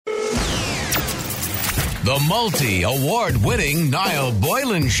The multi-award-winning Niall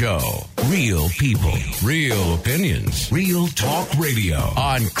Boylan Show. Real people, real opinions, real talk radio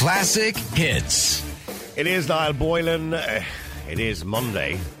on Classic Hits. It is Niall Boylan. It is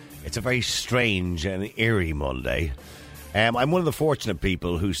Monday. It's a very strange and eerie Monday. I'm one of the fortunate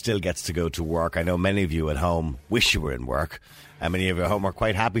people who still gets to go to work. I know many of you at home wish you were in work, and many of you at home are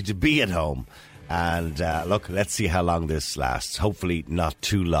quite happy to be at home. And look, let's see how long this lasts. Hopefully not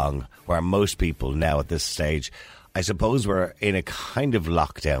too long, where most people now at this stage, I suppose we're in a kind of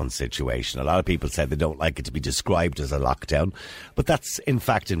lockdown situation. A lot of people said they don't like it to be described as a lockdown, but that's in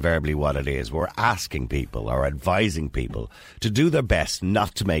fact invariably what it is. We're asking people or advising people to do their best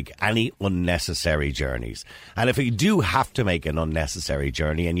not to make any unnecessary journeys. And if you do have to make an unnecessary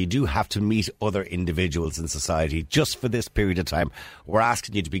journey and you do have to meet other individuals in society just for this period of time, we're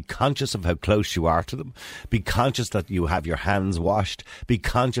asking you to be conscious of how close you are to them. Be conscious that you have your hands washed. Be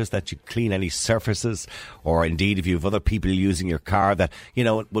conscious that you clean any surfaces, or indeed if you have other people using your car, that, you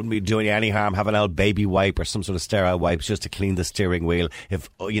know, it wouldn't be doing you any harm, have an old baby wipe or some sort of sterile wipes just to clean the steering wheel if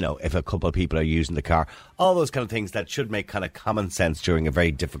a couple of people are using the car. All those kind of things that should make kind of common sense during a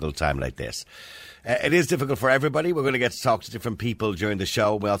very difficult time like this. It is difficult for everybody. We're going to get to talk to different people during the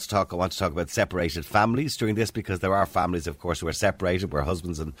show. I want to talk about separated families during this, because there are families, of course, who are separated, where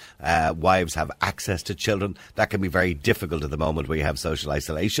husbands and wives have access to children. That can be very difficult at the moment where you have social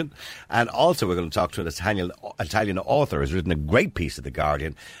isolation. And also we're going to talk to an Italian author who's written a great piece of The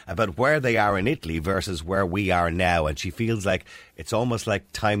Guardian about where they are in Italy versus where we are now. And she feels like it's almost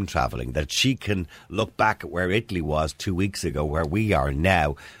like time travelling, that she can look back at where Italy was 2 weeks ago, where we are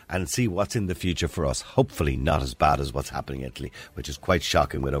now, and see what's in the future for us. Hopefully not as bad as what's happening in Italy, which is quite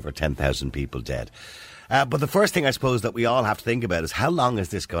shocking with over 10,000 people dead. But the first thing I suppose that we all have to think about is, how long is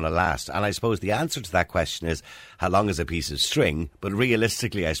this going to last? And I suppose the answer to that question is, how long is a piece of string? But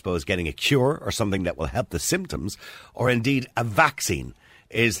realistically, I suppose getting a cure or something that will help the symptoms, or indeed a vaccine,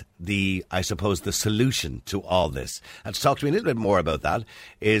 is the solution to all this. And to talk to me a little bit more about that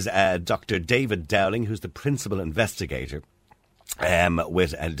is Dr. David Dowling, who's the principal investigator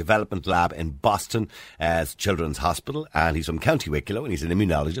with a development lab in Boston Children's Hospital, and he's from County Wicklow, and he's an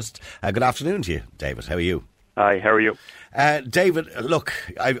immunologist. Good afternoon to you, David. How are you? Hi, how are you? David, look,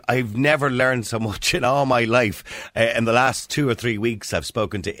 I've never learned so much in all my life. In the last 2 or 3 weeks, I've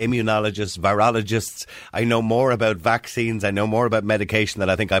spoken to immunologists, virologists. I know more about vaccines. I know more about medication than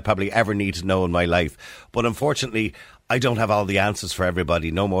I think I probably ever need to know in my life. But unfortunately, I don't have all the answers for everybody,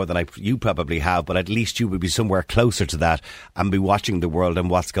 no more than you probably have, but at least you would be somewhere closer to that and be watching the world and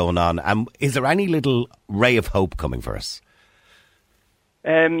what's going on. Is there any little ray of hope coming for us?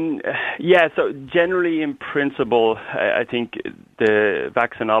 So generally, in principle, I think the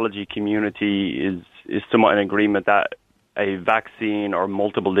vaccinology community is somewhat in agreement that a vaccine or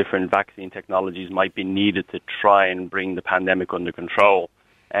multiple different vaccine technologies might be needed to try and bring the pandemic under control.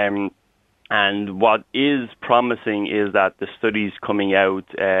 And what is promising is that the studies coming out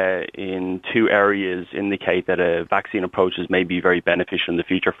in 2 areas indicate that a vaccine approaches may be very beneficial in the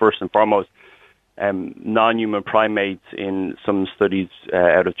future. First and foremost, non-human primates in some studies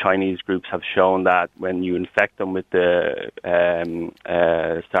out of Chinese groups have shown that when you infect them with the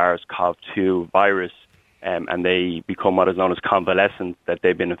SARS-CoV-2 virus and they become what is known as convalescent, that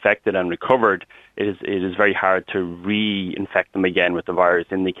they've been infected and recovered, it is very hard to re-infect them again with the virus,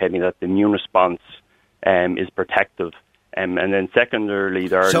 indicating that the immune response is protective. And then secondarily,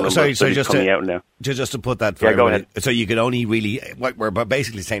 there are a number of studies coming out now. Just to put that for go ahead. So you can only really, what we're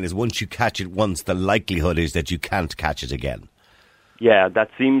basically saying is, once you catch it once, the likelihood is that you can't catch it again. Yeah, that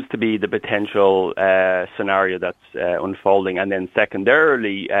seems to be the potential scenario that's unfolding. And then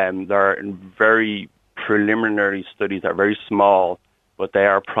secondarily, there are very preliminary studies that are very small, but they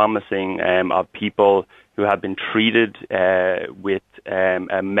are promising, of people who have been treated with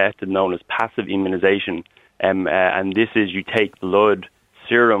a method known as passive immunization. And this is, you take blood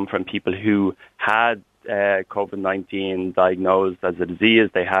serum from people who had COVID-19 diagnosed as a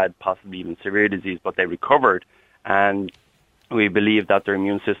disease. They had possibly even severe disease, but they recovered. And we believe that their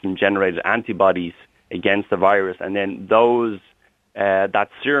immune system generated antibodies against the virus. And then that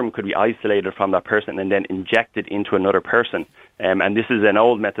serum could be isolated from that person and then injected into another person. And this is an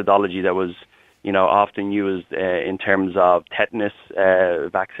old methodology that was, often used in terms of tetanus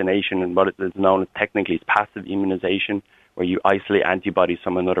vaccination, and what is known as technically as passive immunization, where you isolate antibodies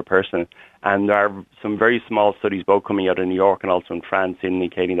from another person. And there are some very small studies, both coming out of New York and also in France,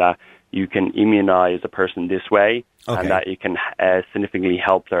 indicating that you can immunize a person this way, and that you can significantly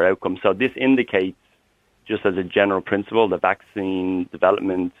help their outcome. So this indicates, just as a general principle, the vaccine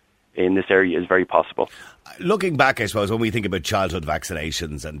development in this area is very possible. Looking back, I suppose, when we think about childhood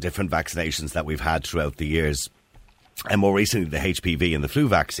vaccinations and different vaccinations that we've had throughout the years, and more recently the HPV and the flu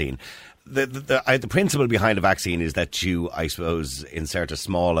vaccine, the principle behind a vaccine is that you, I suppose, insert a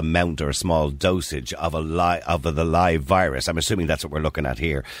small amount or a small dosage of the live virus. I'm assuming that's what we're looking at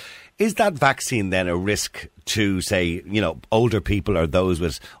here. Is that vaccine then a risk to, say, older people or those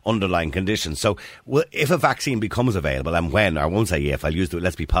with underlying conditions? So if a vaccine becomes available, and when, I won't say if,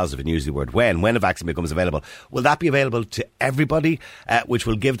 let's be positive and use the word when a vaccine becomes available, will that be available to everybody, which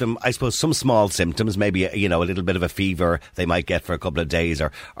will give them, I suppose, some small symptoms, maybe, a little bit of a fever they might get for a couple of days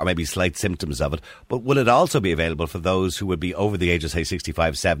or maybe slight symptoms of it. But will it also be available for those who would be over the age of, say,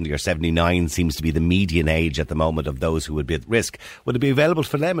 65, 70 or 79 seems to be the median age at the moment of those who would be at risk? Would it be available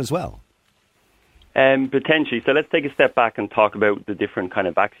for them as well? Potentially. So let's take a step back and talk about the different kind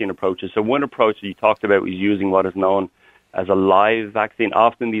of vaccine approaches. So one approach that you talked about is using what is known as a live vaccine.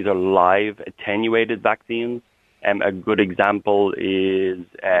 Often these are live attenuated vaccines. A good example is,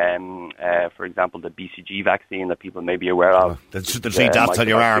 for example, the BCG vaccine that people may be aware of. The 3 dots on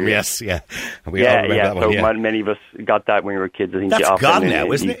your arm, yes. Yeah. All remember that one, so many of us got that when we were kids. I think that's gone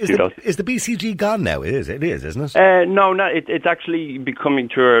now, isn't it? Is the BCG gone now? It is, isn't it? No, it's actually becoming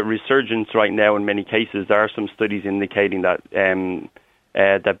to a resurgence right now in many cases. There are some studies indicating that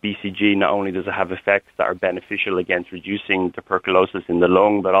that BCG, not only does it have effects that are beneficial against reducing tuberculosis in the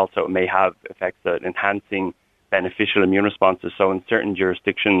lung, but also it may have effects that enhancing beneficial immune responses. So in certain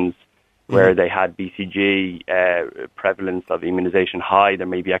jurisdictions where they had BCG prevalence of immunization high, there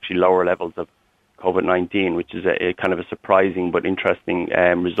may be actually lower levels of COVID-19, which is a kind of a surprising but interesting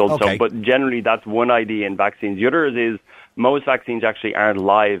result. Okay. So, but generally, that's one idea in vaccines. The other is most vaccines actually aren't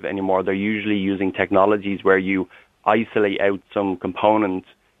live anymore. They're usually using technologies where you isolate out some component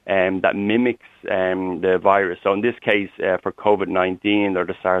that mimics the virus. So in this case, for COVID-19 or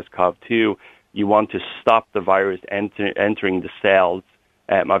the SARS-CoV-2, you want to stop the virus entering the cells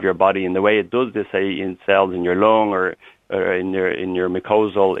of your body. And the way it does this, say, in cells in your lung or in your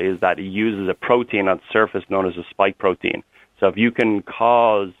mucosal, is that it uses a protein on the surface known as a spike protein. So if you can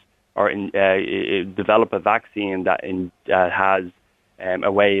cause or develop a vaccine that has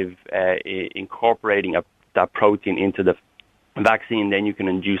a way of incorporating that protein into the vaccine, then you can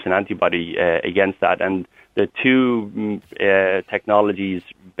induce an antibody against that. And the two technologies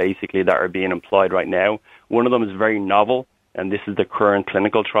basically that are being employed right now, one of them is very novel, and this is the current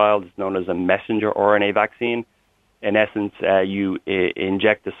clinical trial. It's known as a messenger RNA vaccine. In essence, you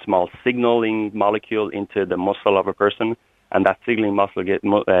inject a small signaling molecule into the muscle of a person, and that signaling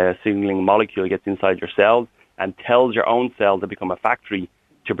molecule gets inside your cells and tells your own cells to become a factory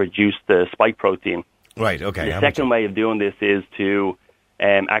to produce the spike protein. Right, okay. The second way of doing this is to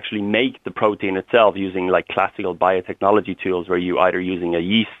actually make the protein itself using like classical biotechnology tools, where you either using a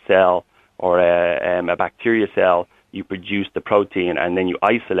yeast cell or a bacteria cell, you produce the protein and then you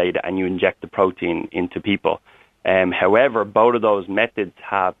isolate it and you inject the protein into people. However, both of those methods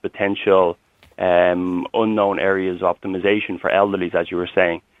have potential unknown areas of optimization for elderlies, as you were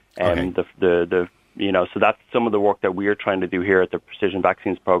saying. So that's some of the work that we're trying to do here at the Precision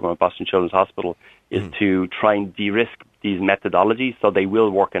Vaccines Program at Boston Children's Hospital, is to try and de-risk these methodologies so they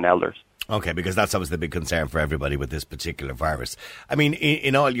will work in elders. Okay, because that's obviously the big concern for everybody with this particular virus. I mean,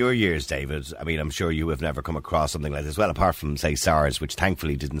 in all your years, David, I mean, I'm sure you have never come across something like this. Well, apart from, say, SARS, which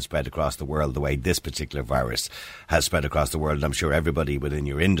thankfully didn't spread across the world the way this particular virus has spread across the world. And I'm sure everybody within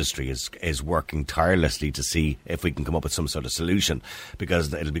your industry is working tirelessly to see if we can come up with some sort of solution,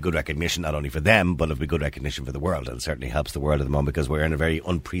 because it'll be good recognition not only for them, but it'll be good recognition for the world. And it certainly helps the world at the moment, because we're in a very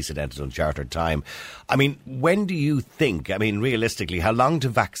unprecedented, uncharted time. I mean, when do you think, I mean, realistically, how long do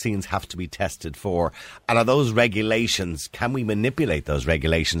vaccines have to be tested for? And are those regulations, can we manipulate those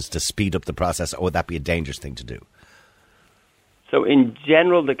regulations to speed up the process, or would that be a dangerous thing to do? So in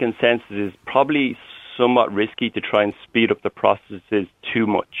general, the consensus is probably somewhat risky to try and speed up the processes too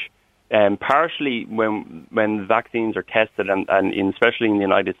much. Partially when vaccines are tested, and especially in the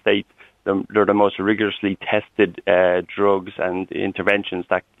United States, they're the most rigorously tested drugs and interventions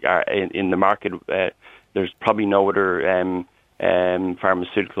that are in the market. There's probably no other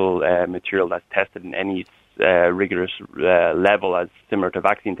pharmaceutical material that's tested in any rigorous level as similar to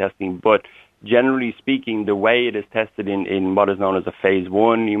vaccine testing. But generally speaking, the way it is tested in what is known as a phase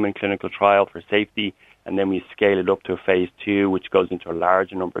 1 human clinical trial for safety, and then we scale it up to a phase 2, which goes into a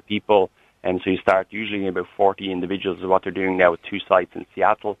larger number of people. And so you start usually about 40 individuals, is what they're doing now with 2 sites in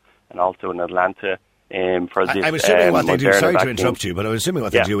Seattle and also in Atlanta. For this, I'm assuming what they do, sorry vaccine. to interrupt you, but I'm assuming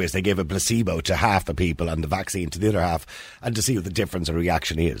what they do is they give a placebo to half the people and the vaccine to the other half, and to see what the difference or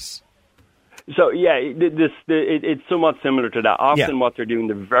reaction is. So yeah, it's somewhat similar to that. Often, what they're doing,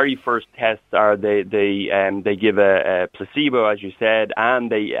 the very first tests are they give a placebo, as you said,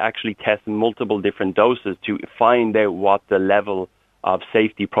 and they actually test multiple different doses to find out what the level of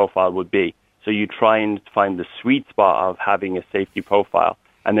safety profile would be. So you try and find the sweet spot of having a safety profile,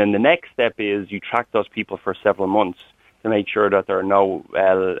 and then the next step is you track those people for several months to make sure that there are no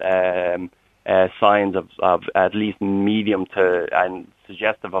signs of at least medium to and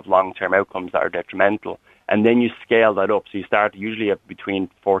suggestive of long-term outcomes that are detrimental. And then you scale that up. So you start usually at between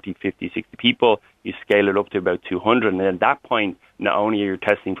 40, 50, 60 people. You scale it up to about 200. And at that point, not only are you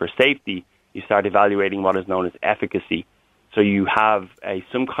testing for safety, you start evaluating what is known as efficacy. So you have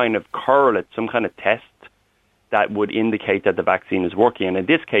some kind of correlate, some kind of test that would indicate that the vaccine is working. And in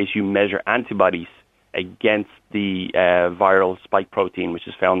this case, you measure antibodies against the viral spike protein, which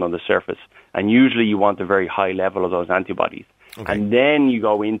is found on the surface. And usually you want a very high level of those antibodies. Okay. And then you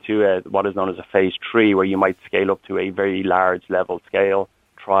go into what is known as a phase 3, where you might scale up to a very large level scale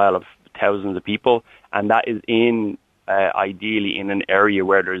trial of thousands of people. And that is ideally in an area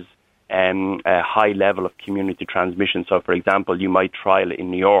where there's a high level of community transmission. So, for example, you might trial it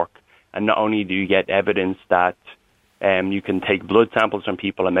in New York. And not only do you get evidence that you can take blood samples from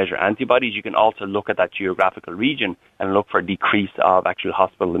people and measure antibodies, you can also look at that geographical region and look for a decrease of actual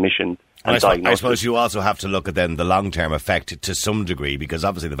hospital admissions. And I suppose you also have to look at then the long-term effect to some degree, because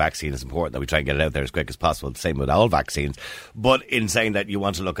obviously the vaccine is important that we try and get it out there as quick as possible. The same with all vaccines. But in saying that, you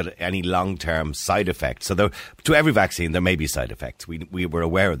want to look at any long-term side effects. So to every vaccine, there may be side effects. We were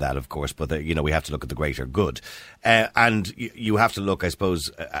aware of that, of course, but we have to look at the greater good. And you have to look, I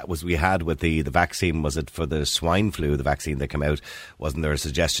suppose, was we had with the vaccine, was it for the swine flu, the vaccine that came out, wasn't there a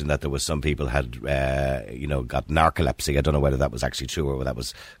suggestion that there was some people had, got narcolepsy? I don't know whether that was actually true or whether that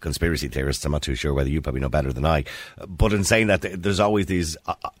was conspiracy theorists. I'm not too sure, whether you probably know better than I. But in saying that, there's always these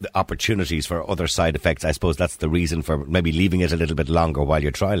opportunities for other side effects. I suppose that's the reason for maybe leaving it a little bit longer while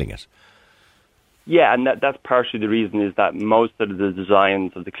you're trialling it. Yeah, and that's partially the reason, is that most of the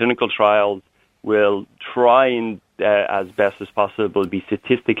designs of the clinical trials will try and, as best as possible, be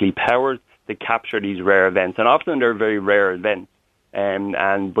statistically powered to capture these rare events. And often they're very rare events.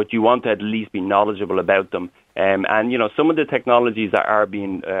 But you want to at least be knowledgeable about them. And some of the technologies that are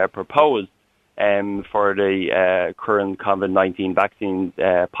being proposed for the current COVID-19 vaccine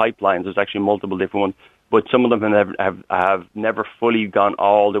pipelines, there's actually multiple different ones, but some of them have never fully gone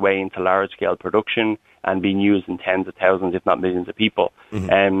all the way into large-scale production and been used in tens of thousands, if not millions of people. Mm-hmm.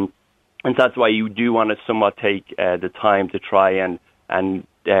 And so that's why you do want to somewhat take the time to try and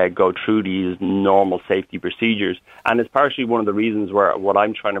go through these normal safety procedures. And it's partially one of the reasons where what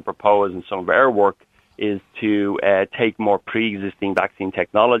I'm trying to propose in some of our work is to take more pre-existing vaccine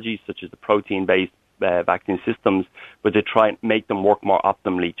technologies, such as the protein-based vaccine systems, but to try and make them work more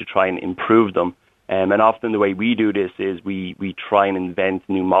optimally, to try and improve them. And often the way we do this is we try and invent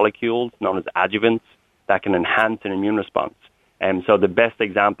new molecules known as adjuvants that can enhance an immune response. So the best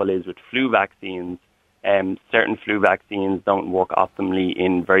example is with flu vaccines. Certain flu vaccines don't work optimally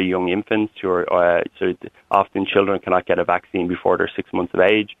in very young infants, so often children cannot get a vaccine before they're 6 months of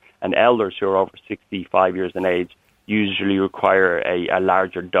age, and elders who are over 65 years in age usually require a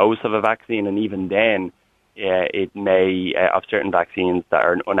larger dose of a vaccine, and even then, it may, of certain vaccines that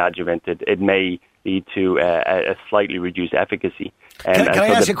are unadjuvanted, it may lead to a slightly reduced efficacy. Can I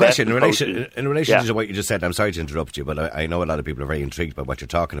ask you a question in relation to what you just said? I'm sorry to interrupt you, but I know a lot of people are very intrigued by what you're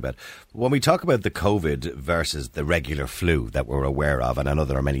talking about. When we talk about the COVID versus the regular flu that we're aware of, and I know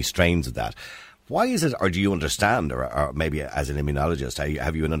there are many strains of that, why is it, or do you understand, or maybe as an immunologist,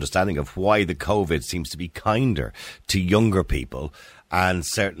 have you an understanding of why the COVID seems to be kinder to younger people and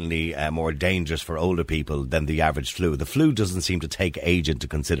certainly more dangerous for older people than the average flu? The flu doesn't seem to take age into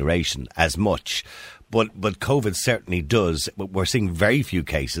consideration as much, but COVID certainly does. We're seeing very few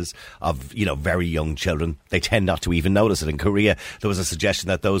cases of, very young children. They tend not to even notice it. In Korea, there was a suggestion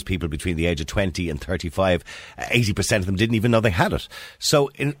that those people between the age of 20 and 35, 80% of them didn't even know they had it. So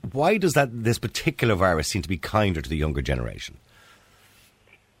why does this particular virus seem to be kinder to the younger generation?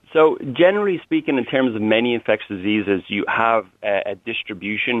 So generally speaking, in terms of many infectious diseases, you have a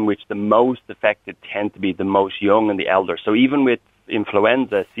distribution which the most affected tend to be the most young and the elder. So even with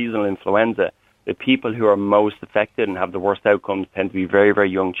influenza, seasonal influenza, the people who are most affected and have the worst outcomes tend to be very,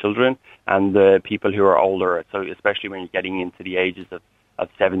 very young children, and the people who are older, so especially when you're getting into the ages of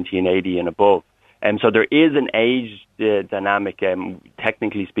 70 and 80 and above. And so there is an age dynamic,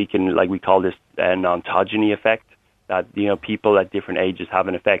 technically speaking, like we call this an ontogeny effect, that people at different ages have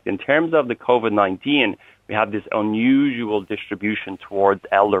an effect. In terms of the COVID-19, we have this unusual distribution towards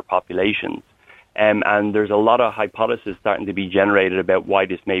elder populations. And there's a lot of hypotheses starting to be generated about why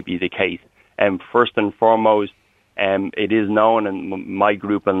this may be the case. First and foremost, it is known, and my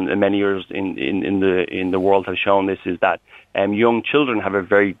group and many others in the world have shown this, is that young children have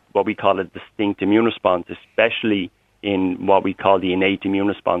what we call a distinct immune response, especially in what we call the innate immune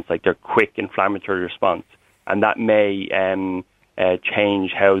response, like their quick inflammatory response, and that may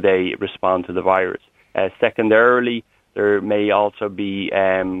change how they respond to the virus. Secondarily, there may also be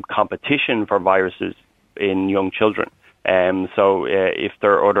competition for viruses in young children. So if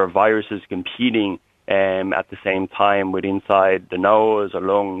there are other viruses competing at the same time with inside the nose or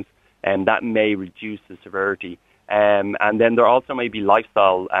lungs, that may reduce the severity. And then there also may be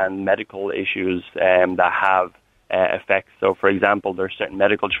lifestyle and medical issues that have effects. So, for example, there are certain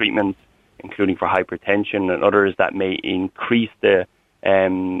medical treatments, including for hypertension and others, that may increase the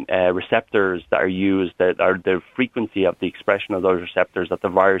receptors that are used, that are the frequency of the expression of those receptors that the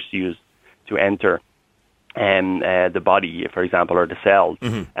virus used to enter the body, for example, or the cells.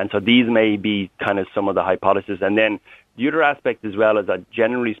 Mm-hmm. And so these may be kind of some of the hypotheses. And then the other aspect as well is that,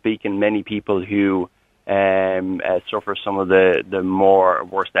 generally speaking, many people who suffer some of the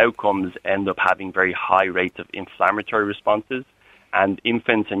worst outcomes end up having very high rates of inflammatory responses. And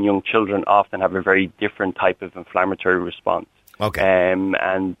infants and young children often have a very different type of inflammatory response. Okay.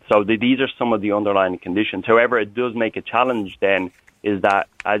 And so these are some of the underlying conditions. However, it does make a challenge then, is that,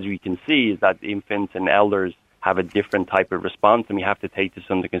 as we can see, is that infants and elders have a different type of response, and we have to take this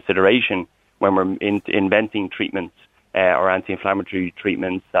into consideration when we're inventing treatments or anti-inflammatory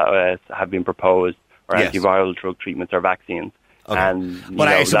treatments that have been proposed, or antiviral drug treatments or vaccines. Okay. And that's one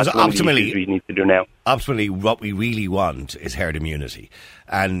of the issues we need to do now. Ultimately, what we really want is herd immunity.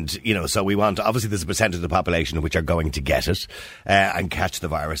 And, so we want, obviously there's a percentage of the population which are going to get it and catch the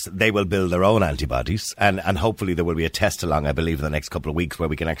virus. They will build their own antibodies, and hopefully there will be a test along, I believe, in the next couple of weeks where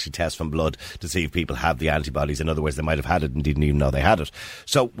we can actually test from blood to see if people have the antibodies. In other words, they might have had it and didn't even know they had it.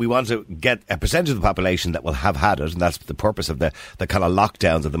 So we want to get a percentage of the population that will have had it, and that's the purpose of the kind of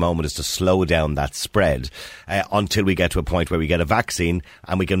lockdowns at the moment, is to slow down that spread until we get to a point where we get a vaccine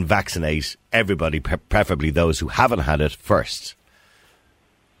and we can vaccinate everybody, preferably those who haven't had it first.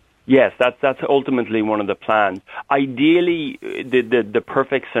 Yes, that's ultimately one of the plans. Ideally, the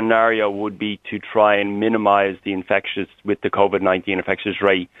perfect scenario would be to try and minimize the the COVID-19 infectious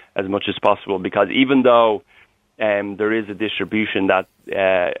rate as much as possible, because even though there is a distribution that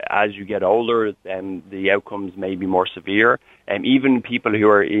as you get older, the outcomes may be more severe, and even people who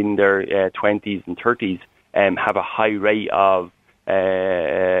are in their 20s and 30s have a high rate of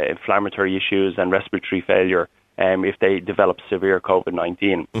inflammatory issues and respiratory failure if they develop severe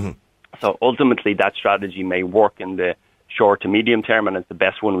COVID-19. Mm-hmm. So ultimately, that strategy may work in the short to medium term, and it's the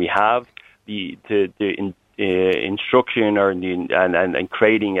best one we have. The instruction and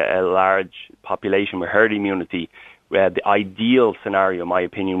creating a large population with herd immunity, the ideal scenario, in my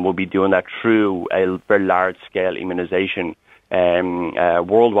opinion, will be doing that through a very large-scale immunization,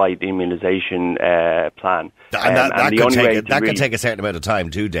 worldwide immunization plan. And that could take a certain amount of time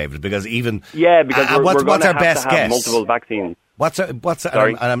too, David, because even... Yeah, because we're going to have to have guess? multiple vaccines.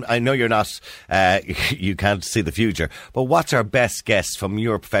 Sorry? And I know you're not, you can't see the future, but what's our best guess from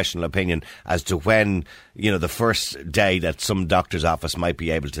your professional opinion as to when, the first day that some doctor's office might be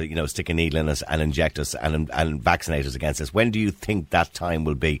able to, stick a needle in us and inject us and vaccinate us against this? When do you think that time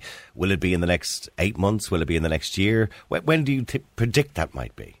will be? Will it be in the next 8 months? Will it be in the next year? When do you predict that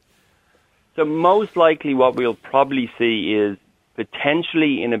might be? So most likely what we'll probably see is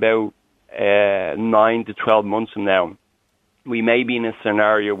potentially in about 9 to 12 months from now, we may be in a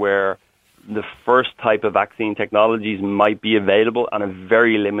scenario where the first type of vaccine technologies might be available on a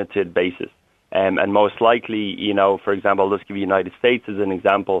very limited basis. And most likely, for example, let's give the United States as an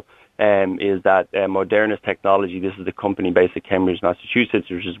example, is that Moderna's technology, this is the company based at Cambridge, Massachusetts,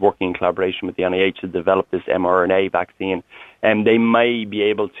 which is working in collaboration with the NIH to develop this mRNA vaccine. And they may be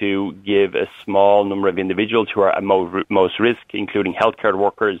able to give a small number of individuals who are at most risk, including healthcare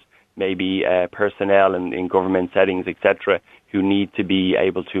workers, maybe personnel in government settings, etc., who need to be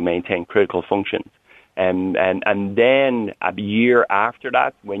able to maintain critical functions. And then a year after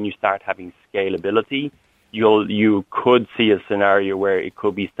that, when you start having scalability, you could see a scenario where it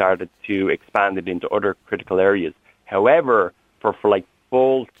could be started to expand it into other critical areas. However, for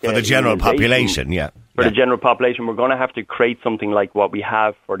full for the general population, the general population, we're going to have to create something like what we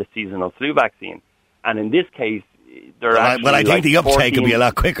have for the seasonal flu vaccine. And in this case, I think the uptake will be a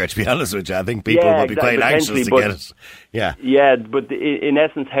lot quicker, to be honest with you. I think people will be quite anxious to get it. Yeah, but in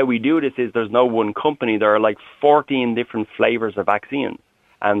essence, how we do this is there's no one company. There are 14 different flavors of vaccines.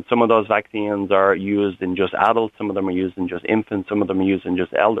 And some of those vaccines are used in just adults, some of them are used in just infants, some of them are used in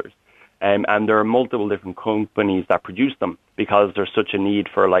just elders. And there are multiple different companies that produce them because there's such a need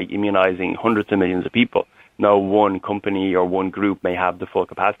for immunizing hundreds of millions of people. No one company or one group may have the full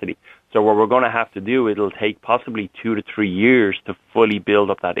capacity. So what we're going to have to do, it'll take possibly 2 to 3 years to fully build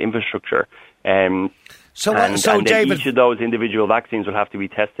up that infrastructure. And David, each of those individual vaccines will have to be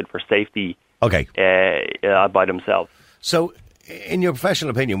tested for safety by themselves. So, in your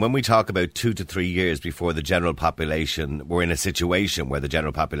professional opinion, when we talk about 2 to 3 years before the general population, we're in a situation where the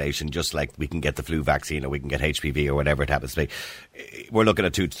general population, just like we can get the flu vaccine or we can get HPV or whatever it happens to be, we're looking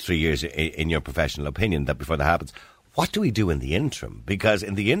at 2 to 3 years in your professional opinion that before that happens. What do we do in the interim? Because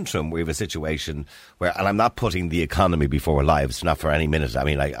in the interim, we have a situation where, and I'm not putting the economy before lives, not for any minute. I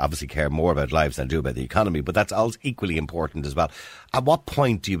mean, I obviously care more about lives than I do about the economy, but that's all equally important as well. At what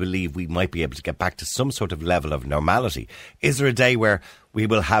point do you believe we might be able to get back to some sort of level of normality? Is there a day where we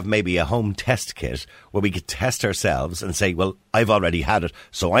will have maybe a home test kit where we could test ourselves and say, well, I've already had it,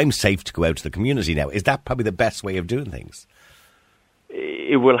 so I'm safe to go out to the community now? Is that probably the best way of doing things?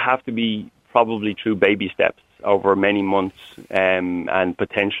 It will have to be probably through baby steps over many months and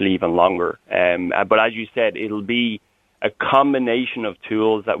potentially even longer. But as you said, it'll be a combination of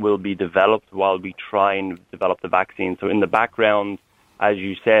tools that will be developed while we try and develop the vaccine. So in the background, as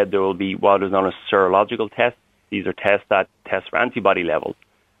you said, there will be what is known as serological tests. These are tests that test for antibody levels.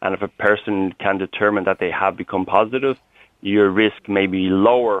 And if a person can determine that they have become positive, your risk may be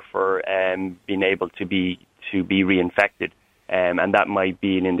lower for being able to be reinfected. And that might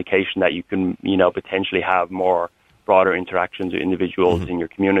be an indication that you can, potentially have more broader interactions with individuals in your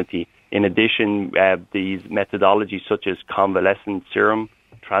community. In addition, these methodologies such as convalescent serum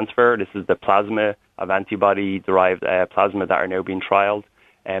transfer, this is the plasma of antibody-derived plasma that are now being trialed,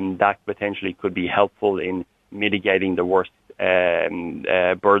 and that potentially could be helpful in mitigating the worst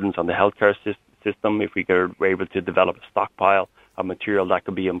burdens on the healthcare system if we were able to develop a stockpile of material that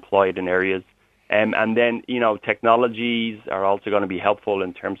could be employed in areas. And then, technologies are also going to be helpful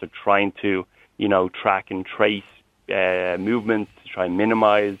in terms of trying to, track and trace movements to try and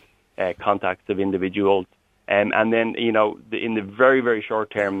minimize contacts of individuals. And then, in the very, very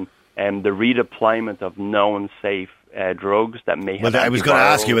short term, the redeployment of known safe drugs that may have... Well, I was going to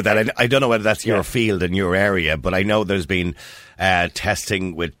ask you about that. I don't know whether that's your field in your area, but I know there's been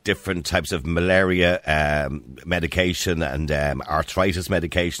testing with different types of malaria medication and arthritis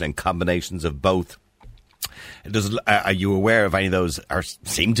medication and combinations of both. Are you aware of any of those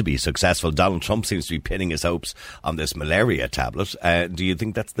seem to be successful? Donald Trump seems to be pinning his hopes on this malaria tablet. Do you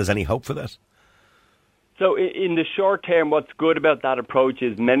think there's any hope for that? So in the short term, what's good about that approach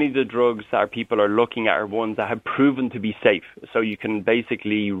is many of the drugs that people are looking at are ones that have proven to be safe. So you can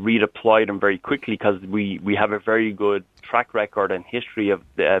basically redeploy them very quickly because we have a very good track record and history of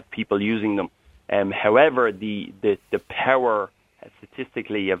people using them. However, the power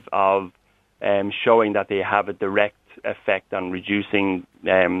statistically of showing that they have a direct effect on reducing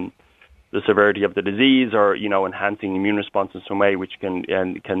the severity of the disease or, enhancing immune response in some way, which can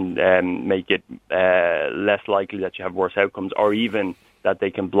make it less likely that you have worse outcomes, or even that they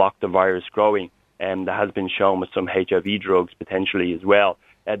can block the virus growing. That has been shown with some HIV drugs potentially as well.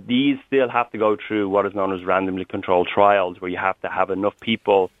 These still have to go through what is known as randomly controlled trials, where you have to have enough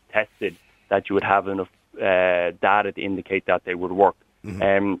people tested that you would have enough data to indicate that they would work.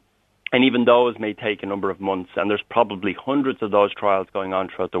 And even those may take a number of months, and there's probably hundreds of those trials going on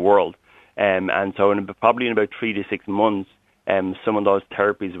throughout the world. And so probably in about 3 to 6 months, some of those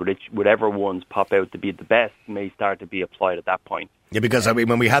therapies, whatever ones pop out to be the best, may start to be applied at that point. Yeah, because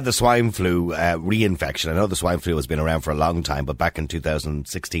when we had the swine flu reinfection, I know the swine flu has been around for a long time, but back in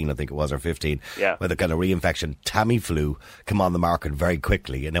 2016, I think it was, or 15, with the kind of reinfection, Tamiflu came on the market very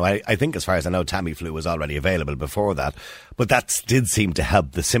quickly. I think as far as I know, Tamiflu was already available before that, but that did seem to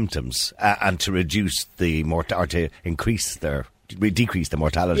help the symptoms and to reduce or to decrease the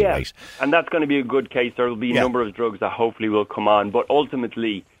mortality rate. And that's going to be a good case. There will be a number of drugs that hopefully will come on, but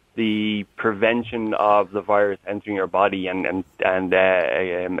ultimately the prevention of the virus entering your body and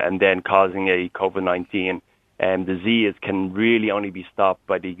then causing a COVID-19 disease can really only be stopped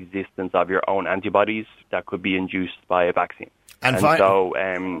by the existence of your own antibodies that could be induced by a vaccine. Go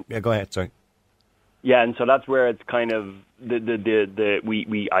ahead. Sorry. Yeah, and so that's where it's kind of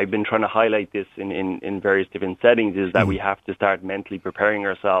I've been trying to highlight this in various different settings, is that we have to start mentally preparing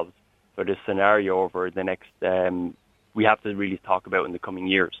ourselves for this scenario over the next. We have to really talk about in the coming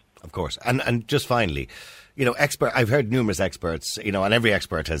years. Of course, and just finally, I've heard numerous experts, and every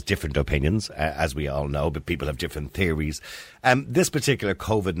expert has different opinions, as we all know, but people have different theories. This particular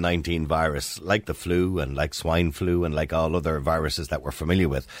COVID-19 virus, like the flu and like swine flu and like all other viruses that we're familiar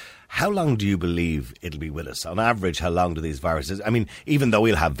with, How long do you believe it'll be with us? On average, how long do these viruses... I mean, even though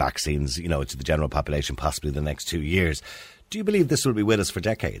we'll have vaccines, to the general population possibly the next 2 years, do you believe this will be with us for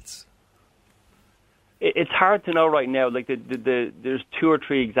decades? It's hard to know right now. Like there's 2 or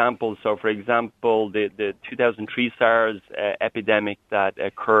 3 examples. So, for example, the 2003 SARS epidemic that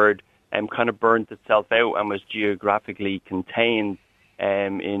occurred kind of burnt itself out and was geographically contained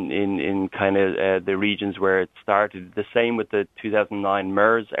in kind of the regions where it started. The same with the 2009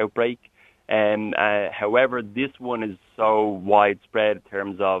 MERS outbreak. However, this one is so widespread in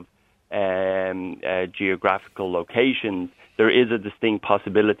terms of geographical locations. There is a distinct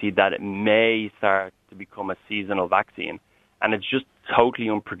possibility that it may start to become a seasonal vaccine, and it's just totally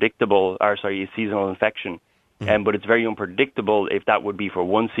unpredictable. A seasonal infection, but it's very unpredictable if that would be for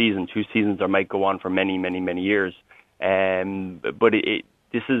 1 season, 2 seasons, or might go on for many, many, many years. But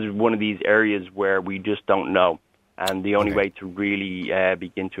this is one of these areas where we just don't know, and the only way to really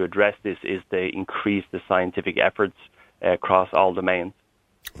begin to address this is to increase the scientific efforts across all domains.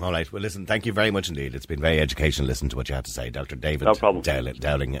 All right. Well, listen, thank you very much indeed. It's been very educational listening to what you had to say, Dr. David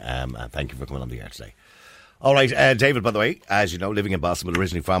Dowling. Thank you for coming on the air today. All right, David, by the way, as you know, living in Boston, but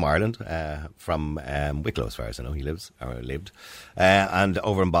originally from Ireland, from Wicklow, as far as I know, he lived, and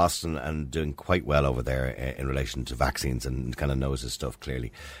over in Boston and doing quite well over there in relation to vaccines and kind of knows his stuff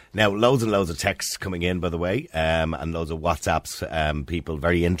clearly. Now, loads and loads of texts coming in, by the way, and loads of WhatsApps, people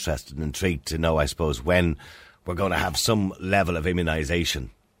very interested and intrigued to know, I suppose, when we're going to have some level of immunisation.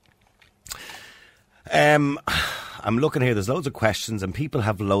 I'm looking here, there's loads of questions and people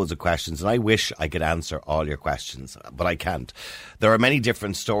have loads of questions and I wish I could answer all your questions, but I can't. There are many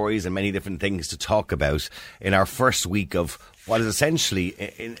different stories and many different things to talk about in our first week of what is essentially,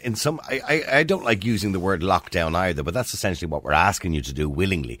 in some, I don't like using the word lockdown either, but that's essentially what we're asking you to do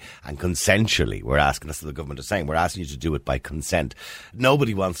willingly and consensually. That's what the government is saying. We're asking you to do it by consent.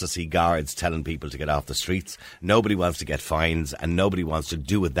 Nobody wants to see guards telling people to get off the streets. Nobody wants to get fines and nobody wants to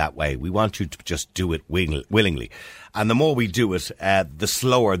do it that way. We want you to just do it willingly. And the more we do it, the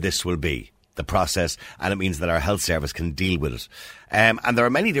slower this will be, the process, and it means that our health service can deal with it. And there are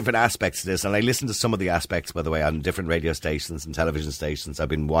many different aspects to this, and I listened to some of the aspects, by the way, on different radio stations and television stations. I've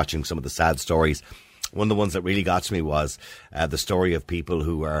been watching some of the sad stories. One of the ones that really got to me was the story of people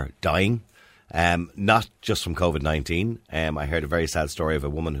who are dying, not just from COVID-19. I heard a very sad story of a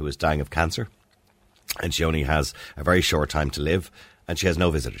woman who is dying of cancer, and she only has a very short time to live, and she has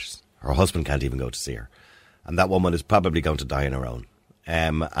no visitors. Her husband can't even go to see her. And that woman is probably going to die on her own.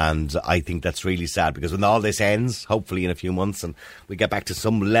 And I think that's really sad, because when all this ends, hopefully in a few months, and we get back to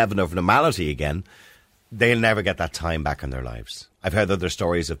some level of normality again, they'll never get that time back in their lives. I've heard other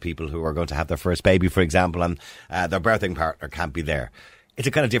stories of people who are going to have their first baby, for example, and their birthing partner can't be there. It's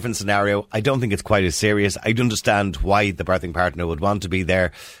a kind of different scenario. I don't think it's quite as serious. I understand why the birthing partner would want to be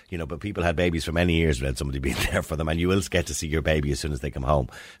there, but people had babies for many years without somebody being there for them, and you will get to see your baby as soon as they come home.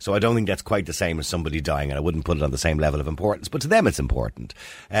 So I don't think that's quite the same as somebody dying, and I wouldn't put it on the same level of importance. But to them, it's important.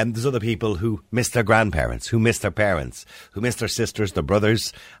 There's other people who miss their grandparents, who miss their parents, who miss their sisters, their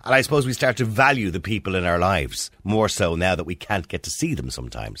brothers. And I suppose we start to value the people in our lives more so now that we can't get to see them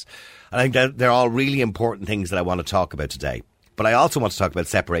sometimes. And I think that they're all really important things that I want to talk about today. But I also want to talk about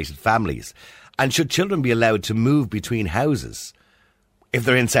separated families. And should children be allowed to move between houses if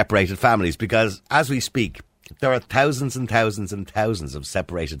they're in separated families? Because as we speak, there are thousands and thousands and thousands of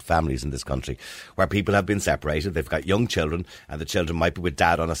separated families in this country where people have been separated. They've got young children, and the children might be with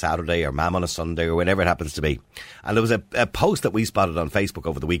dad on a Saturday or mum on a Sunday or whatever it happens to be. And there was a post that we spotted on Facebook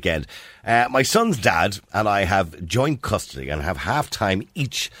over the weekend. My son's dad and I have joint custody and have half time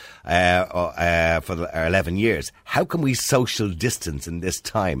each for 11 years. How can we social distance in this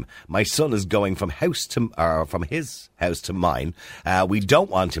time? My son is going from his house to mine. We don't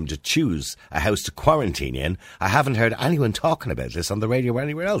want him to choose a house to quarantine in. I haven't heard anyone talking about this on the radio or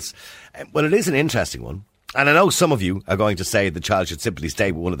anywhere else. Well, it is an interesting one. And I know some of you are going to say the child should simply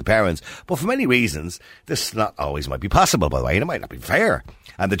stay with one of the parents. But for many reasons, this not always might be possible, by the way, and it might not be fair.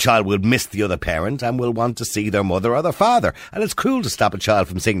 And the child will miss the other parent and will want to see their mother or their father. And it's cruel to stop a child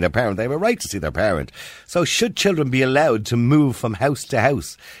from seeing their parent. They have a right to see their parent. So should children be allowed to move from house to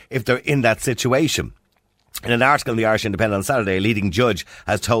house if they're in that situation? In an article in the Irish Independent on Saturday, a leading judge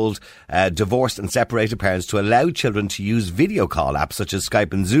has told divorced and separated parents to allow children to use video call apps such as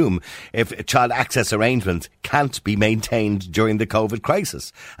Skype and Zoom if child access arrangements can't be maintained during the COVID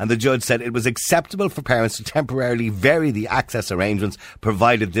crisis. And the judge said it was acceptable for parents to temporarily vary the access arrangements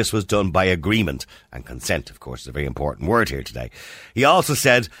provided this was done by agreement. And consent, of course, is a very important word here today. He also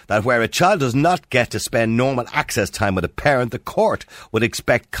said that where a child does not get to spend normal access time with a parent, the court would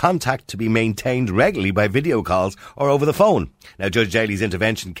expect contact to be maintained regularly by video video calls or over the phone. Now, Judge Daly's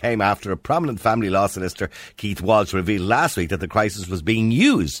intervention came after a prominent family law solicitor, Keith Walsh, revealed last week that the crisis was being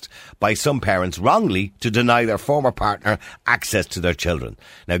used by some parents wrongly to deny their former partner access to their children.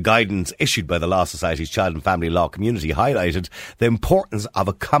 Now, guidance issued by the Law Society's Child and Family Law community highlighted the importance of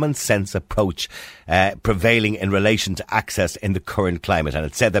a common sense approach prevailing in relation to access in the current climate. And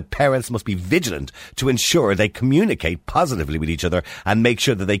it said that parents must be vigilant to ensure they communicate positively with each other and make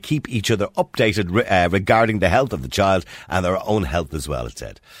sure that they keep each other updated regarding the health of the child and their own health as well, it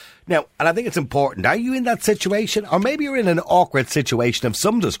said. Now, and I think it's important, are you in that situation? Or maybe you're in an awkward situation of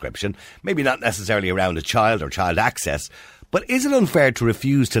some description, maybe not necessarily around a child or child access, but is it unfair to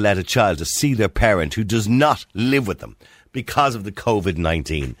refuse to let a child to see their parent who does not live with them because of the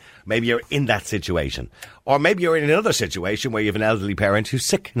COVID-19? Maybe you're in that situation. Or maybe you're in another situation where you have an elderly parent who's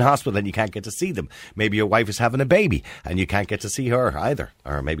sick in hospital and you can't get to see them. Maybe your wife is having a baby and you can't get to see her either.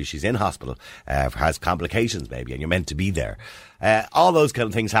 Or maybe she's in hospital, has complications maybe, and you're meant to be there. All those kind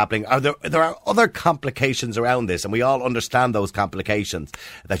of things happening. There are other complications around this, and we all understand those complications,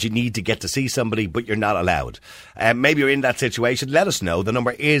 that you need to get to see somebody but you're not allowed. Maybe you're in that situation. Let us know. The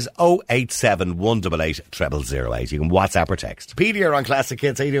number is 087 188 0008. You can WhatsApp or text. Peter, you're on Classic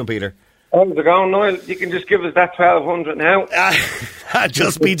Hits. How you doing, Peter? How's it going, Niall? You can just give us that 1,200 now.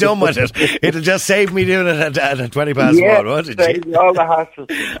 Just be done with it. It'll just save me doing it at 20 past 1, won't it? Save you all the hassle.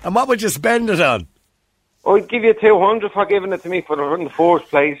 And what would you spend it on? I'd give you 200 for giving it to me for in the fourth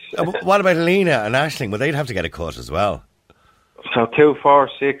place. What about Lena and Aisling? Well, they'd have to get a cut as well. So 2, 4,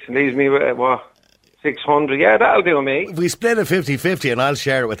 6, and leaves me with, 600. Yeah, that'll do me. We split it 50-50 and I'll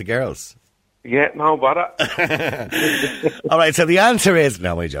share it with the girls. Yeah, no bother. All right, so the answer is...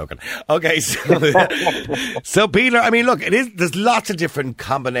 No, I'm joking. Okay, so Peter, I mean, look, there's lots of different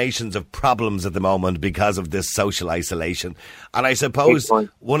combinations of problems at the moment because of this social isolation. And I suppose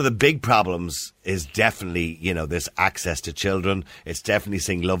one of the big problems is definitely, this access to children. It's definitely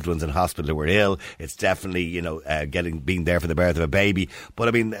seeing loved ones in hospital who are ill. It's definitely, being there for the birth of a baby. But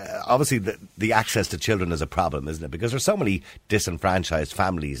I mean, obviously the access to children is a problem, isn't it? Because there's so many disenfranchised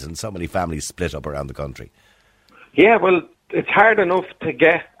families and so many families split up around the country. Yeah, well, it's hard enough to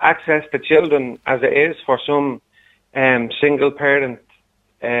get access to children as it is for some single parent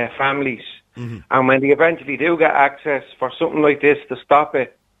families. Mm-hmm. And when they eventually do get access, for something like this to stop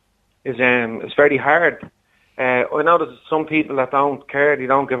it is it's very hard. I know there's some people that don't care, they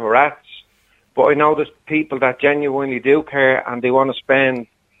don't give a rat's, but I know there's people that genuinely do care and they want to spend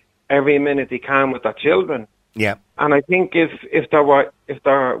every minute they can with their children. Yeah. And I think if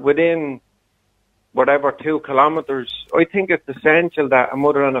they're within whatever 2 kilometres, I think it's essential that a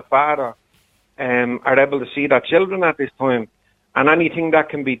mother and a father are able to see their children at this time, and anything that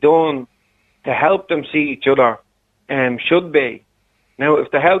can be done to help them see each other should be. Now,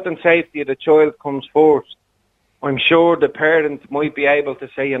 if the health and safety of the child comes first, I'm sure the parents might be able to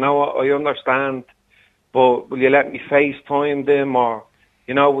say, you know what, I understand, but will you let me FaceTime them, or,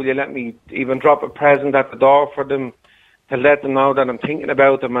 will you let me even drop a present at the door for them to let them know that I'm thinking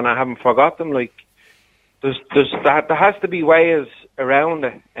about them and I haven't forgot them? Like, there has to be ways around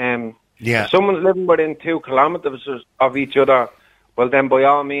it. If someone's living within 2 kilometres of each other, well, then by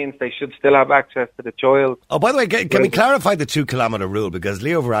all means, they should still have access to the child. Oh, by the way, can we clarify the 2 kilometre rule? Because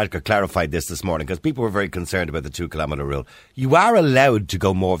Leo Varadkar clarified this morning, because people were very concerned about the 2 kilometre rule. You are allowed to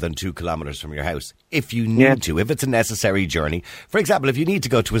go more than 2 kilometres from your house if you need to, if it's a necessary journey. For example, if you need to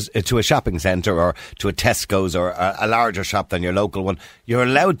go to a shopping centre or to a Tesco's or a larger shop than your local one, you're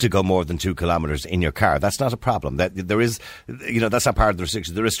allowed to go more than 2 kilometres in your car. That's not a problem. There is, that's not part of the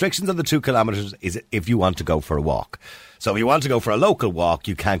restrictions. The restrictions on the 2 kilometres is if you want to go for a walk. So if you want to go for a local walk,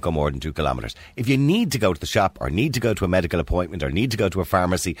 you can't go more than 2 kilometres. If you need to go to the shop or need to go to a medical appointment or need to go to a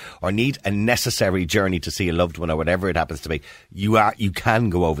pharmacy or need a necessary journey to see a loved one or whatever it happens to be, you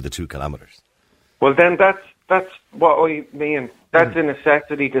can go over the 2 kilometres. Well, then that's what I mean. That's a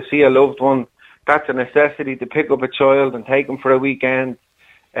necessity to see a loved one. That's a necessity to pick up a child and take him for a weekend,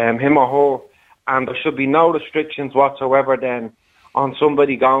 him or her. And there should be no restrictions whatsoever then on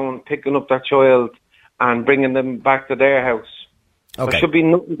somebody going, picking up their child and bringing them back to their house. Okay. There should be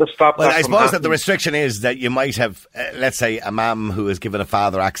nothing to stop that. Well, I suppose that the restriction is that you might have, let's say, a mum who has given a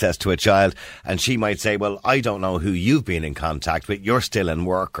father access to a child, and she might say, well, I don't know who you've been in contact with, you're still in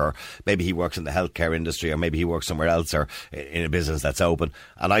work, or maybe he works in the healthcare industry, or maybe he works somewhere else, or in a business that's open,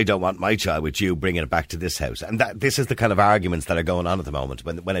 and I don't want my child with you bringing it back to this house. And this is the kind of arguments that are going on at the moment,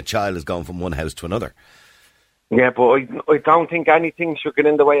 when a child is going from one house to another. Yeah, but I don't think anything should get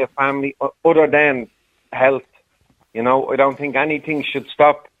in the way of family other than health. I don't think anything should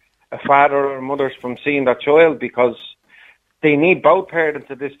stop a father or mother from seeing their child, because they need both parents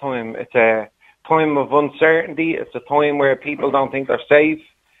at this time. It's a time of uncertainty. It's a time where people don't think they're safe.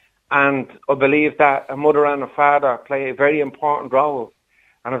 And I believe that a mother and a father play a very important role.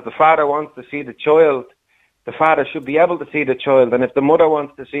 And if the father wants to see the child, the father should be able to see the child. And if the mother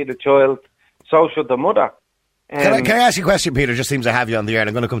wants to see the child, so should the mother. Can I ask you a question, Peter? Just seems to have you on the air, and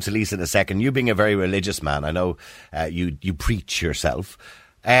I'm going to come to Lisa in a second. You being a very religious man, I know you preach yourself.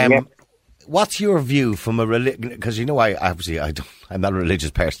 Yeah. What's your view from a religion? Because I'm not a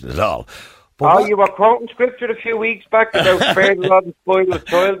religious person at all. You were quoting scripture a few weeks back about spare the Lord and spoil the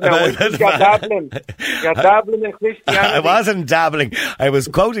child. Now, you're dabbling. You're dabbling in Christianity. I wasn't dabbling. I was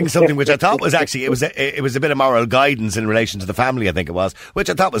quoting something which I thought was actually, it was a bit of moral guidance in relation to the family, I think it was, which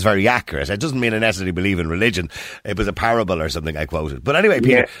I thought was very accurate. It doesn't mean I necessarily believe in religion. It was a parable or something I quoted. But anyway,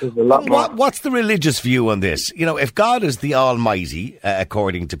 Peter, what's the religious view on this? You know, if God is the Almighty,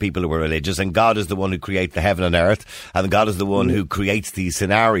 according to people who are religious, and God is the one who creates the heaven and earth, and God is the one who creates these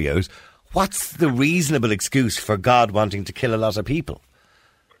scenarios, what's the reasonable excuse for God wanting to kill a lot of people?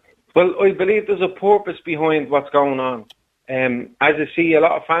 Well, I believe there's a purpose behind what's going on. As I see, a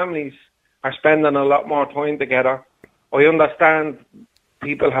lot of families are spending a lot more time together. I understand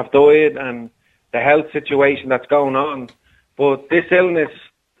people have died and the health situation that's going on. But this illness,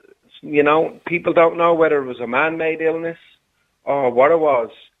 you know, people don't know whether it was a man-made illness or what it was.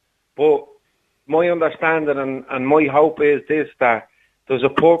 But my understanding and my hope is this, that there's a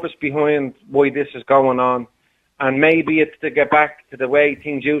purpose behind why this is going on. And maybe it's to get back to the way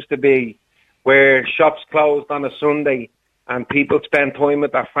things used to be, where shops closed on a Sunday and people spend time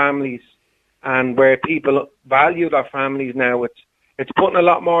with their families, and where people value their families now. It's putting a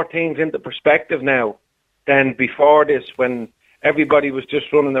lot more things into perspective now than before this, when everybody was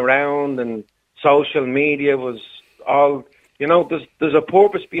just running around and social media was all, you know, there's a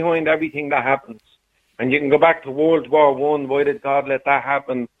purpose behind everything that happens. And you can go back to World War I. Why did God let that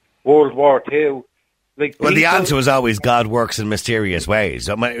happen? World War II. The answer was always God works in mysterious ways.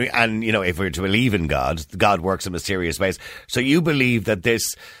 And, you know, if we're to believe in God, God works in mysterious ways. So you believe that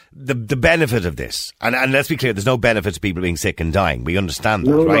the benefit of this, and let's be clear, there's no benefit to people being sick and dying. We understand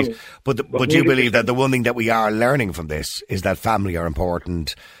that, right? No. But you believe that the one thing that we are learning from this is that family are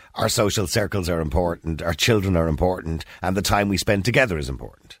important, our social circles are important, our children are important, and the time we spend together is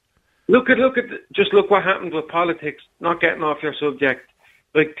important. Look what happened with politics, not getting off your subject.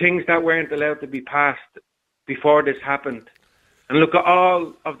 Like things that weren't allowed to be passed before this happened. And look at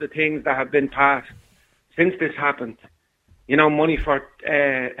all of the things that have been passed since this happened. You know, money for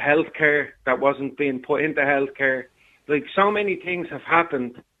healthcare that wasn't being put into healthcare. Like, so many things have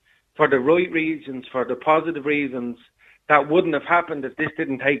happened for the right reasons, for the positive reasons, that wouldn't have happened if this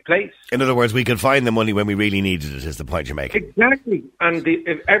didn't take place. In other words, we could find the money when we really needed it, is the point you're making. Exactly. And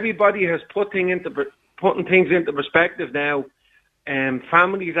if everybody has putting things into perspective now,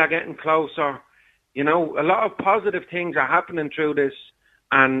 families are getting closer. You know, a lot of positive things are happening through this.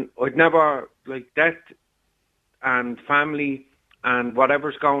 And I'd never, like, death and family and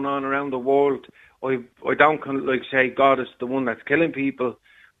whatever's going on around the world, I don't like say God is the one that's killing people,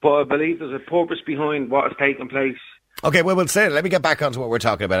 but I believe there's a purpose behind what is taking place. Okay, well, let me get back onto what we're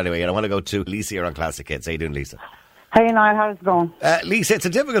talking about anyway. And I want to go to Lisa here on Classic Hits. How you doing, Lisa? Hey, Niall, how's it going? Lisa, it's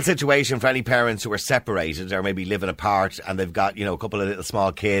a difficult situation for any parents who are separated or maybe living apart and they've got, you know, a couple of little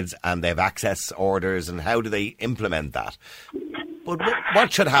small kids and they have access orders, and how do they implement that? But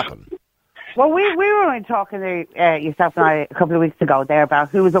what should happen? Well, we were only talking to yourself and I a couple of weeks ago there about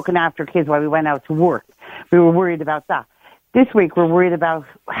who was looking after kids while we went out to work. We were worried about that. This week we're worried about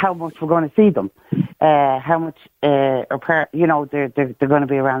how much we're going to see them, how much, they're going to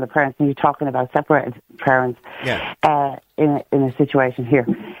be around the parents. And you're talking about separated parents in a situation here.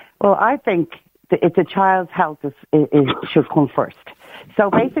 Well, I think it's a child's health should come first. So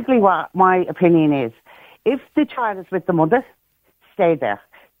basically what my opinion is, if the child is with the mother, stay there.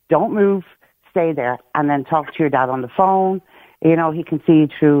 Don't move, stay there, and then talk to your dad on the phone. You know, he can see you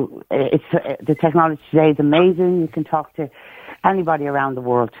through, the technology today is amazing. You can talk to anybody around the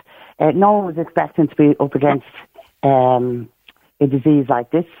world. No one was expecting to be up against a disease like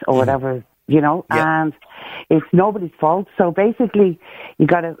this or whatever, you know, and it's nobody's fault. So basically, you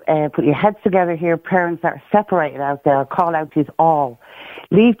got to put your heads together here. Parents that are separated out there, call out to us all.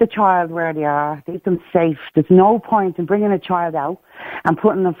 Leave the child where they are. Leave them safe. There's no point in bringing a child out and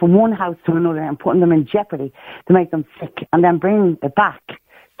putting them from one house to another and putting them in jeopardy to make them sick, and then bringing it back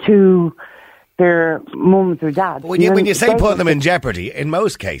to their mums or dads. When you say putting them in jeopardy, in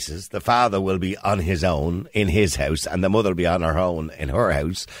most cases, the father will be on his own in his house and the mother will be on her own in her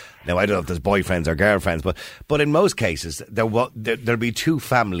house. Now, I don't know if there's boyfriends or girlfriends, but in most cases, there'll be two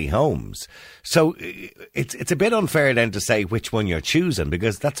family homes. So it's a bit unfair then to say which one you're choosing,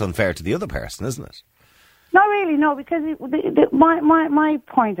 because that's unfair to the other person, isn't it? Not really, no, because my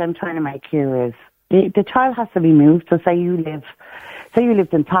point I'm trying to make here is the child has to be moved. So say you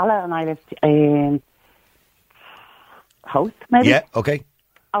lived in Tala and I lived in Host, maybe? Yeah, okay.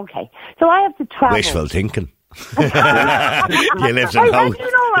 Okay. So I have to travel. Wishful thinking. You lived in Host. Do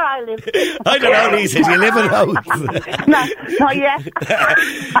you know where I live? I don't know, Lisa. Do you live in Host? No, not yet.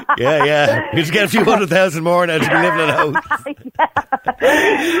 Yeah. You just get a few 100,000 more now to be living in Host.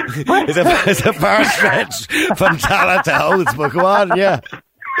 It's a far stretch from Tala to Host, but go on, yeah.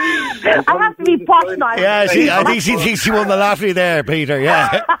 I have to be posh now. Yeah, I think she thinks she won the lottery there, Peter,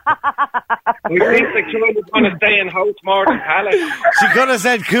 yeah. We think the child is going to stay in House more than Palace. She could have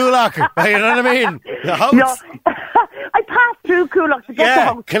said Coolocker, you know what I mean? The House. No, I passed through Coolock to get to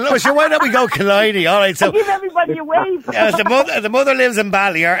House. So why don't we go Killiney? All right, so I give everybody a wave. the mother lives in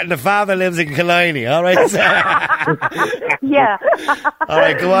Ballier and the father lives in Killiney. All right. Yeah. All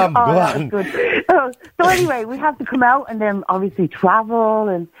right, go on. Good. So anyway, we have to come out and then obviously travel,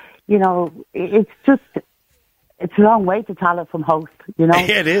 and you know, it's a long way to Tala from Host, you know.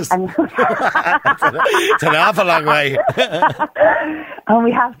 It is. And it's an awful long way. And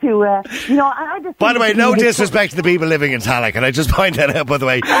we have to, you know, I just... By the way, no disrespect to the people living in Tala. Can I just point that out, by the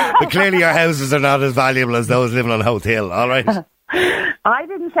way? But clearly your houses are not as valuable as those living on Hoth Hill, all right? I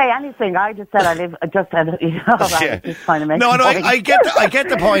didn't say anything. I just said I just said, you know, I was just trying to make No, I get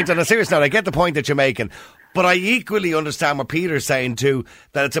the point. On a serious note, I get the point that you're making. But I equally understand what Peter's saying too,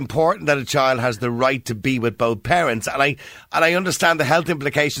 that it's important that a child has the right to be with both parents. And I understand the health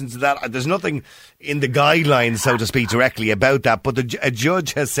implications of that. There's nothing in the guidelines, so to speak, directly about that. But a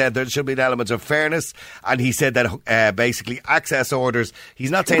judge has said there should be an element of fairness. And he said that basically access orders,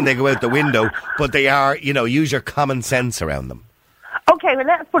 he's not saying they go out the window, but they are, you know, use your common sense around them. Okay, well,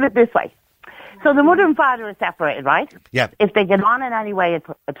 let's put it this way. So the mother and father are separated, right? Yeah. If they get on in any way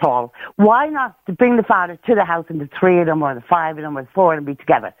at all, why not to bring the father to the house and the three of them or the five of them or the four of them be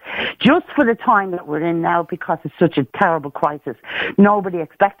together? Just for the time that we're in now, because it's such a terrible crisis. Nobody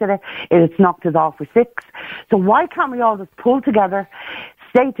expected it. It's knocked us off for 6. So why can't we all just pull together,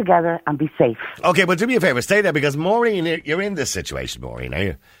 stay together and be safe? Okay, but do me a favour, stay there, because Maureen, you're in this situation, Maureen, are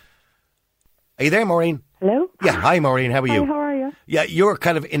you? Are you there, Maureen? Hello? Yeah, hi Maureen, how are you? Hi, how are you? Yeah, you're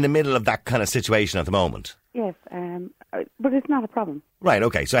kind of in the middle of that kind of situation at the moment. Yes, but it's not a problem. Right,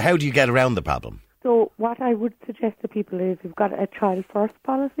 okay, so how do you get around the problem? So what I would suggest to people is we've got a child first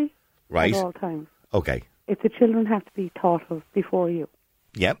policy Right. at all times. Okay. If the children have to be thought of before you.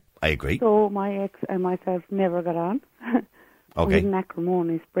 Yep, I agree. So my ex and myself never got on. Okay. We didn't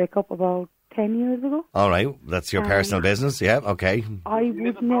acrimonious break up about 10 years ago. All right, that's your personal business, yeah, okay. I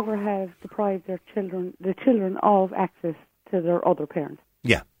would never have deprived the children of access to their other parents.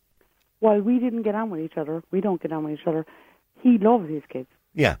 Yeah. While we didn't get on with each other, we don't get on with each other, he loves his kids.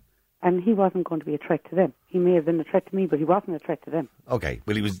 Yeah. And he wasn't going to be a threat to them. He may have been a threat to me, but he wasn't a threat to them. Okay,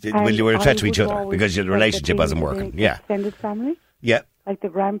 well, you were a threat to each other because your relationship wasn't working. Yeah. Extended family. Yeah. Like the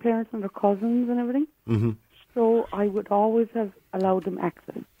grandparents and their cousins and everything. Mm-hmm. So I would always have allowed them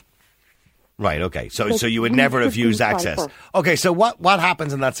access. Right, okay. So you would never have used access. Okay, so what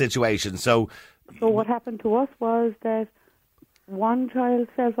happens in that situation? So what happened to us was that one child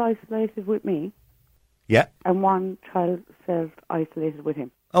self-isolated with me. Yeah. And one child self-isolated with him.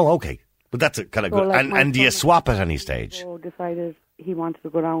 Oh, okay. But that's a kind of good. Like and do you swap at any stage? So decided he wanted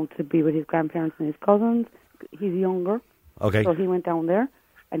to go down to be with his grandparents and his cousins. He's younger. Okay. So he went down there,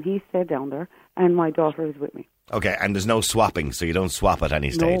 and he stayed down there, and my daughter is with me. Okay, and there's no swapping, so you don't swap at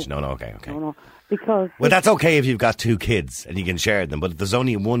any stage? No, okay. No, because... Well, that's okay if you've got 2 kids and you can share them, but if there's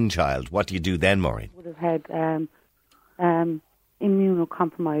only one child, what do you do then, Maureen? Would have had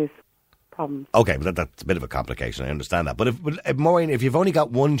immunocompromised problems. Okay, but that's a bit of a complication, I understand that. But if Maureen, if you've only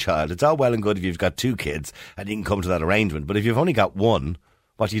got one child, it's all well and good if you've got 2 kids and you can come to that arrangement, but if you've only got one,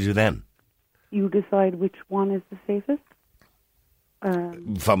 what do you do then? You decide which one is the safest.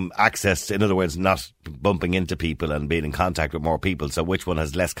 From access, in other words, not bumping into people and being in contact with more people, so which one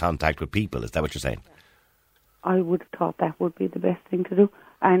has less contact with people? Is that what you're saying? I would have thought that would be the best thing to do.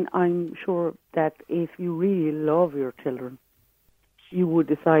 And I'm sure that if you really love your children, you would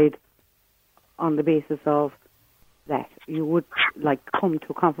decide on the basis of that. You would come to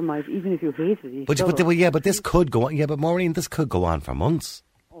a compromise, even if you hated each other. But this could go on. Yeah, but Maureen, this could go on for months.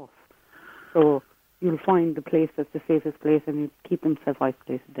 So you'll find the place that's the safest place, and you keep them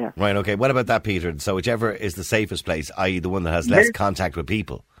self-isolated there. Right, okay. What about that, Peter? So whichever is the safest place, i.e. the one that has less contact with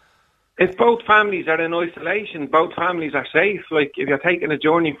people. If both families are in isolation, both families are safe. Like, if you're taking a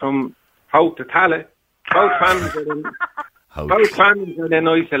journey from Hope to Tallaght, both families are in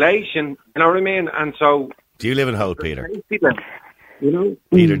isolation, you know what I mean? And so... Do you live in Hope, Peter? You know?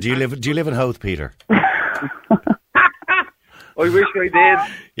 Peter, do you live in Hope, Peter? I wish I did.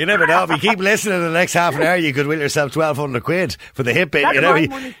 You never know. If you keep listening in the next half an hour, you could win yourself 1,200 quid for the hip bit. That's you know,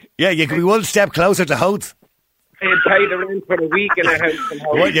 money. You could be one step closer to Hope. I'd pay the rent for the week in a house.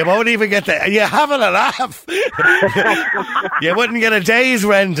 Well, you won't even get the... You're having a laugh. You wouldn't get a day's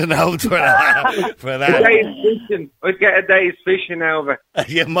rent in Hope for that. A day's fishing. I'd get a day's fishing over.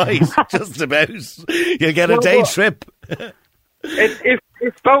 You might, just about. You'll get a day trip.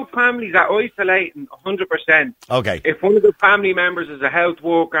 If both families are isolating 100%, okay. If one of the family members is a health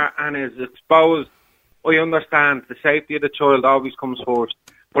worker and is exposed, I understand the safety of the child always comes first.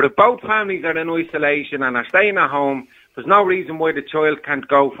 But if both families are in isolation and are staying at home, there's no reason why the child can't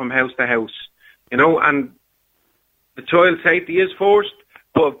go from house to house, you know, and the child's safety is first.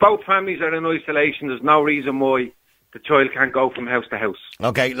 But if both families are in isolation, there's no reason why the child can't go from house to house.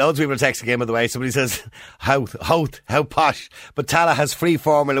 Okay, loads of people are texting again, by the way. Somebody says, how posh. But Tallaght has free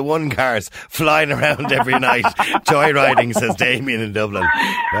Formula 1 cars flying around every night. Joyriding, says Damien in Dublin.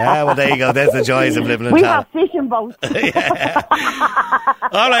 Yeah, well, there you go. There's the joys of living in Tallaght. We have fishing boats.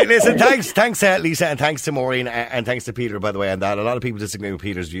 All right, listen, thanks Lisa, and thanks to Maureen, and thanks to Peter, by the way, on that. A lot of people disagree with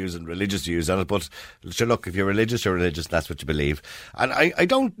Peter's views and religious views on it, but sure, look, if you're religious, you're religious, that's what you believe. And I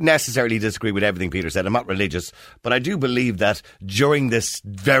don't necessarily disagree with everything Peter said. I'm not religious, but I do believe that during this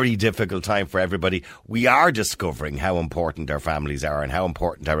very difficult time for everybody, we are discovering how important our families are and how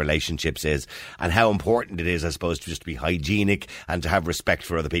important our relationships is and how important it is, I suppose, to just be hygienic and to have respect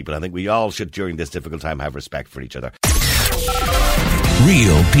for other people. I think we all should, during this difficult time, have respect for each other.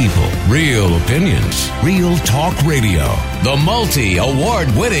 Real people, real opinions, real talk radio. The multi-award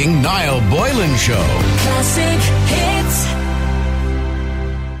winning Niall Boylan Show. Classic hits.